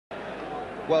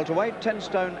welterweight, 10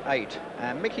 stone 8,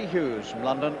 and Mickey Hughes from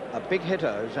London, a big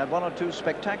hitter who's had one or two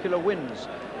spectacular wins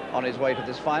on his way to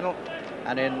this final.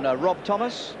 And in Rob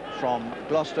Thomas from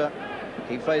Gloucester,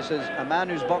 he faces a man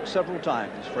who's boxed several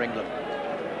times for England.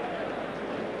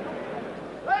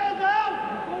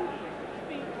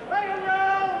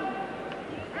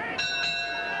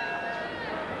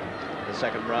 The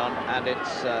second round, and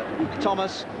it's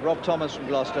Rob Thomas from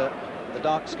Gloucester, the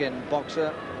dark-skinned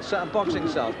boxer, boxing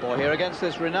southpaw here against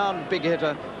this renowned big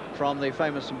hitter from the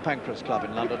famous St Pancras club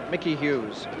in London, Mickey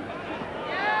Hughes.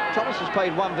 Thomas has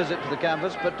paid one visit to the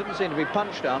canvas, but didn't seem to be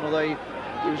punched down, although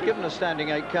he was given a standing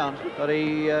 8 count, but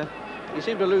he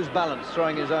seemed to lose balance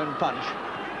throwing his own punch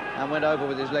and went over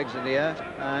with his legs in the air,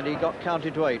 and he got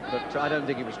counted to 8, but I don't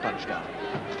think he was punched down.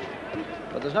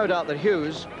 But there's no doubt that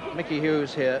Hughes, Mickey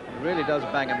Hughes here, really does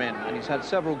bang him in, and he's had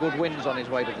several good wins on his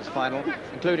way to this final,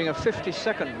 including a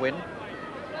 52nd win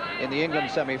in the England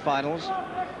semi-finals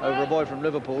over a boy from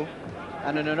Liverpool,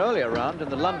 and in an earlier round in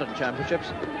the London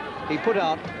Championships, he put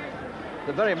out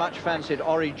the very much fancied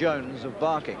Ori Jones of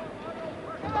Barking.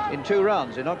 In 2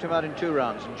 rounds, he knocked him out in 2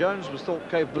 rounds, and Jones was thought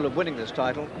capable of winning this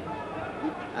title,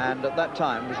 and at that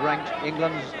time was ranked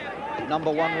England's #1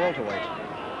 welterweight.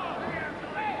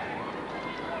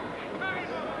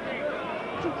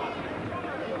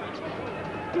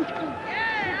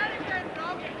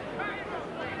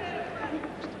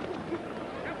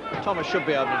 Thomas should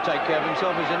be able to take care of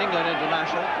himself. He's an England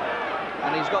international,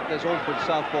 and he's got this awkward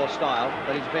southpaw style,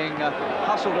 but he's being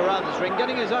hustled around this ring,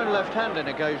 getting his own left hand in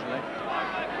occasionally.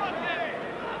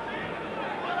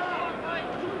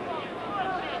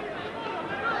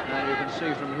 And you can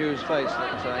see from Hughes' face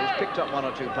that he's picked up 1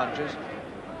 or 2 punches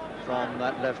from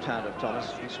that left hand of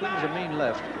Thomas. He swings a mean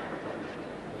left.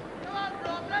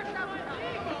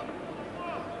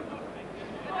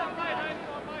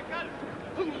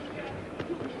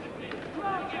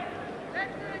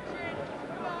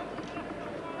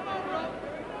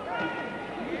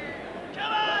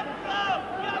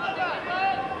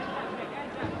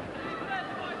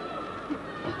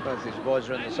 Both these boys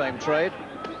are in the same trade.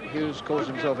 Hughes calls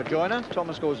himself a joiner,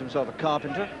 Thomas calls himself a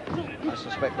carpenter. I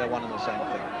suspect they're one and the same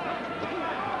thing.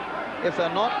 If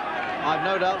they're not, I've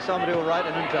no doubt somebody will write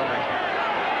in and tell me.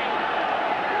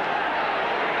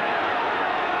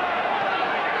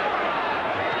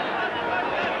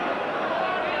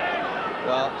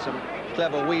 Well, some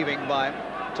clever weaving by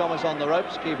Thomas on the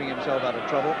ropes, keeping himself out of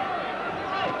trouble.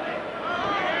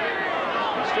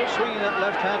 Still swinging that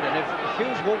left hand, and if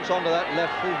Hughes walks onto that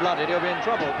left full-blooded, he'll be in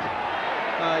trouble.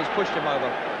 He's pushed him over.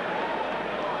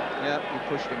 Yeah, he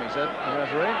pushed him, he said, the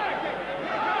referee.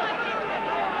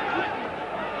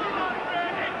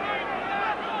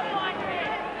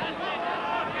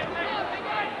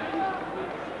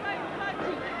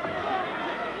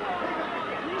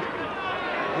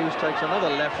 Hughes takes another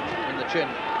left in the chin.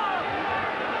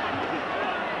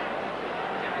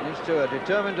 These two are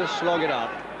determined to slog it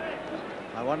out.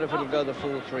 I wonder if it'll go the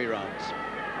full 3 rounds.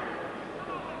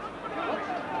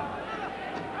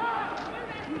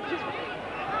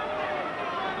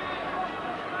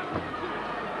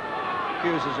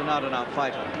 Hughes is an out-and-out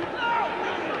fighter,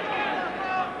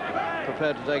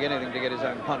 prepared to take anything to get his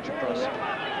own punch across.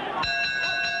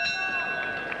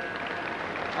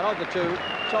 And of the two,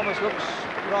 Thomas looks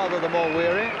rather the more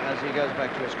weary as he goes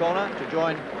back to his corner to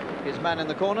join his man in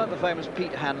the corner, the famous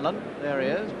Pete Hanlon. There he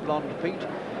is, blonde Pete,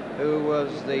 who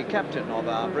was the captain of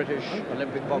our British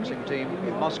Olympic boxing team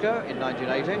in Moscow in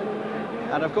 1980,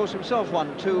 and of course himself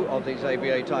won 2 of these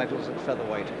ABA titles at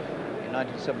featherweight in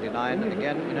 1979 and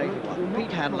again in 81.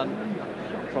 Pete Hanlon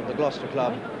from the Gloucester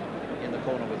club in the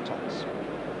corner with Thomas.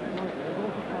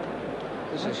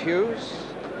 This is Hughes,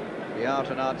 the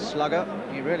out-and-out slugger.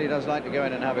 He really does like to go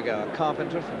in and have a go. A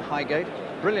carpenter from Highgate,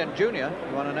 brilliant junior.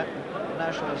 He won a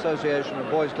National Association of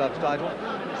Boys Clubs title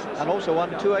and also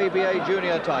won 2 ABA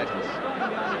junior titles.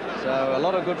 So a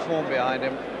lot of good form behind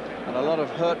him, and a lot of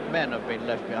hurt men have been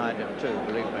left behind him too,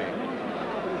 believe me.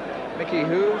 Mickey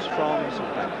Hughes from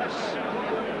St Pancras.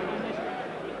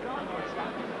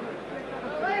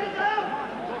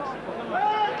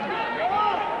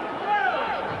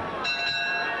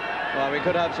 Well, we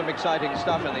could have some exciting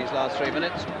stuff in these last 3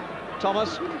 minutes.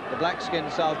 Thomas, the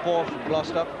black-skinned southpaw from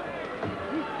Gloucester,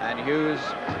 and Hughes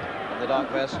in the dark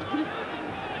vest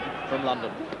from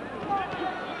London.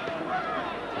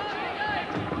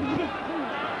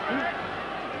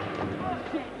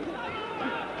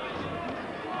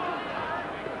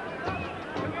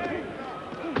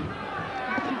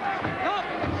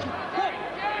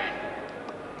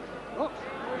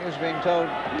 Hughes being told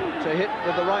to hit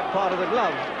with the right part of the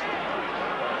glove.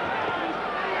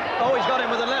 Oh, he's got him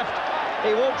with the left.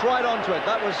 He walked right onto it.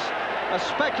 That was a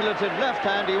speculative left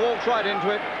hand. He walked right into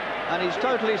it, and he's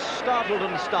totally startled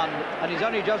and stunned, and he's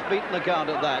only just beaten the count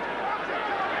at that.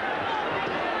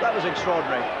 That was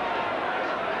extraordinary.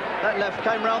 That left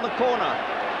came round the corner.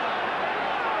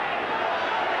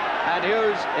 And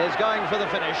Hughes is going for the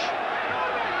finish.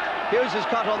 Hughes is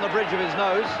cut on the bridge of his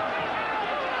nose.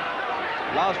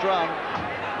 Last round.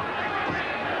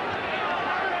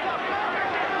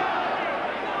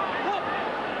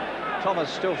 Thomas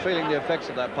still feeling the effects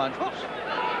of that punch.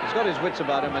 He's got his wits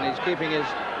about him and he's keeping his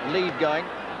lead going.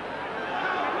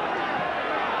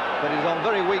 But he's on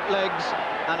very weak legs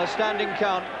and a standing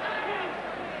count.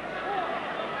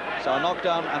 So a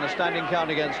knockdown and a standing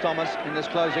count against Thomas in this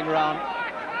closing round.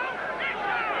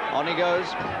 On he goes,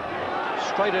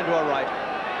 straight into a right.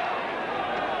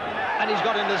 And he's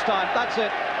got him this time. That's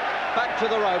it. Back to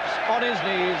the ropes, on his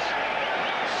knees.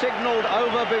 Signalled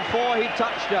over before he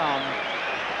touched down.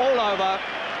 All over.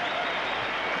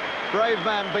 Brave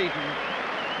man beaten.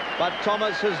 But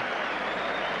Thomas is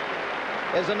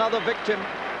another victim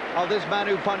of this man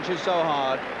who punches so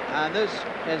hard. And this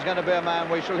is going to be a man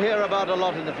we shall hear about a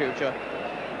lot in the future.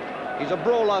 He's a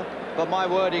brawler, but my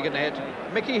word, he can hit.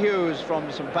 Mickey Hughes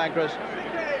from St Pancras,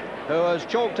 who has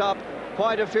chalked up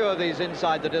quite a few of these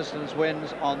inside the distance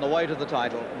wins on the way to the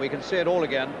title. We can see it all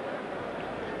again.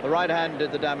 The right hand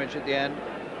did the damage at the end.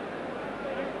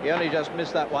 He only just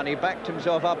missed that one. He backed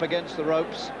himself up against the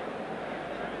ropes,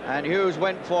 and Hughes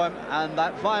went for him, and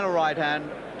that final right hand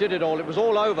did it all. It was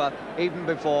all over even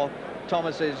before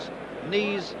Thomas's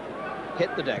knees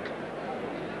hit the deck.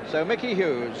 So Mickey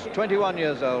Hughes, 21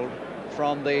 years old,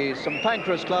 from the St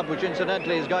Pancras club, which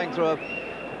incidentally is going through a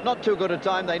not too good a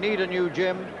time. They need a new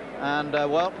gym, and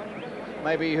well,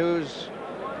 maybe Hughes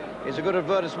is a good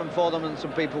advertisement for them and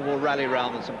some people will rally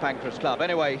around the St Pancras club.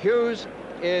 Anyway, Hughes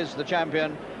is the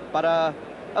champion, but a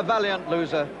valiant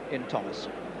loser in Thomas.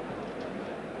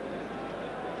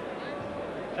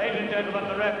 Ladies and gentlemen,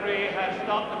 the referee has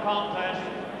stopped the contest.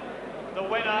 The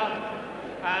winner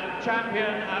and champion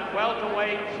at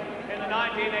welterweight in the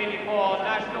 1984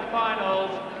 national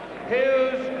finals,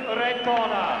 Hughes, red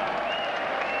corner.